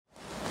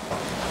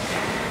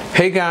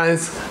Hey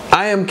guys,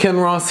 I am Ken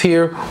Ross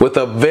here with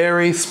a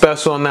very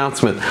special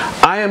announcement.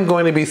 I am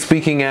going to be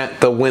speaking at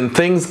the When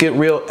Things Get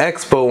Real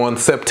Expo on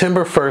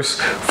September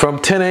 1st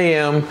from 10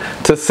 a.m.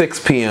 to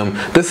 6 p.m.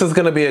 This is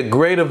going to be a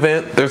great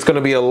event. There's going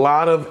to be a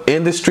lot of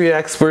industry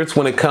experts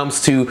when it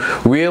comes to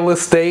real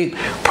estate,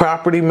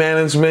 property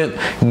management,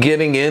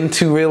 getting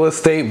into real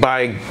estate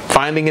by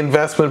finding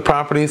investment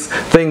properties,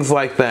 things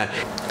like that.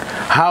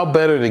 How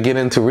better to get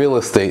into real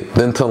estate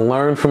than to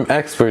learn from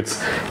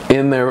experts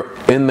in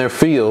their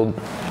field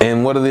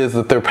and what it is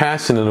that they're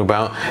passionate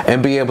about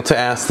and be able to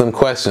ask them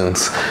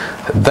questions.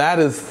 That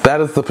is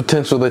the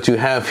potential that you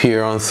have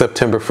here on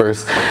September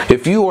 1st.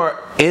 If you are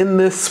in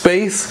this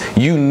space,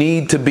 you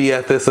need to be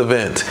at this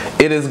event.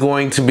 It is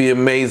going to be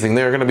amazing.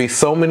 There are going to be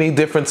so many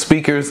different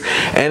speakers,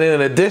 and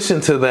in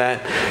addition to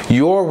that,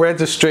 your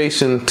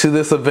registration to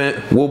this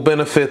event will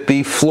benefit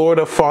the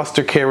Florida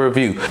Foster Care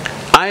Review.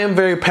 I am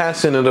very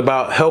passionate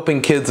about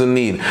helping kids in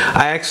need.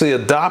 I actually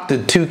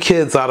adopted 2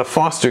 kids out of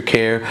foster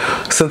care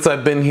since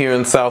I've been here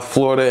in South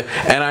Florida,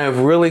 and I have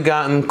really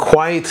gotten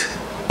quite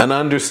an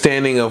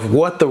understanding of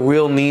what the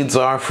real needs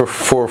are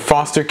for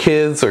foster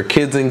kids or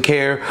kids in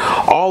care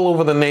all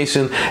over the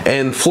nation,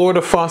 and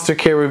Florida Foster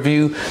Care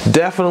Review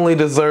definitely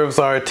deserves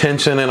our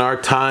attention and our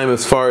time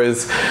as far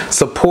as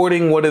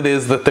supporting what it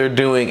is that they're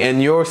doing,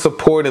 and your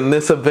support in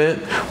this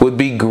event would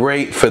be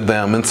great for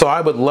them. And so I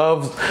would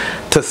love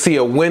to see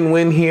a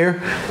win-win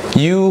here.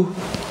 You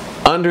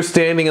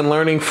understanding and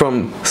learning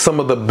from some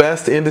of the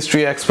best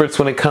industry experts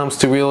when it comes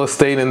to real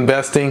estate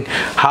investing,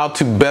 how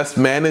to best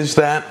manage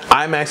that.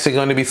 I'm actually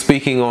going to be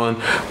speaking on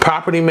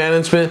property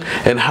management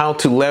and how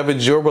to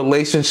leverage your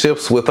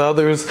relationships with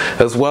others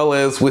as well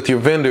as with your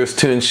vendors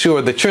to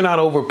ensure that you're not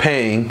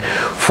overpaying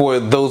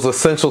for those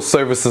essential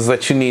services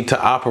that you need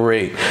to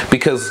operate,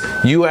 because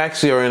you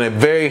actually are in a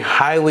very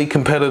highly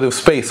competitive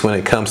space when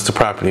it comes to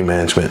property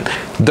management.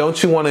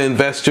 Don't you want to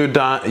invest your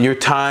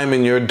time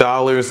and your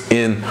dollars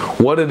in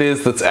what it is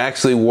that's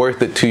actually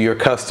worth it to your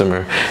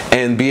customer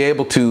and be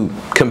able to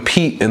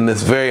compete in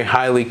this very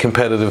highly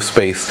competitive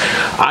space?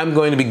 I'm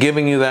going to be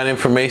giving you that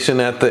information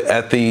at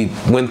the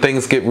When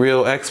Things Get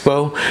Real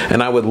Expo,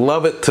 and I would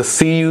love it to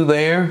see you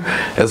there,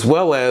 as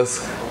well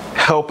as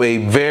help a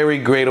very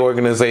great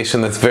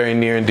organization that's very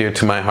near and dear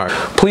to my heart.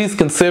 Please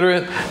consider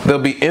it.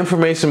 There'll be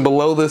information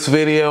below this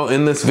video,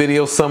 in this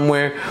video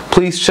somewhere.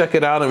 Please check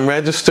it out and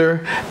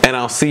register, and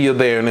I'll see you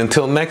there. And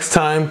until next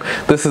time,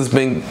 this has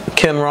been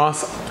Ken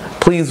Ross.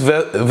 Please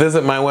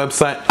visit my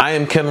website,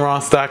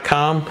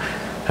 IamKenRoss.com,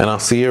 and I'll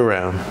see you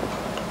around.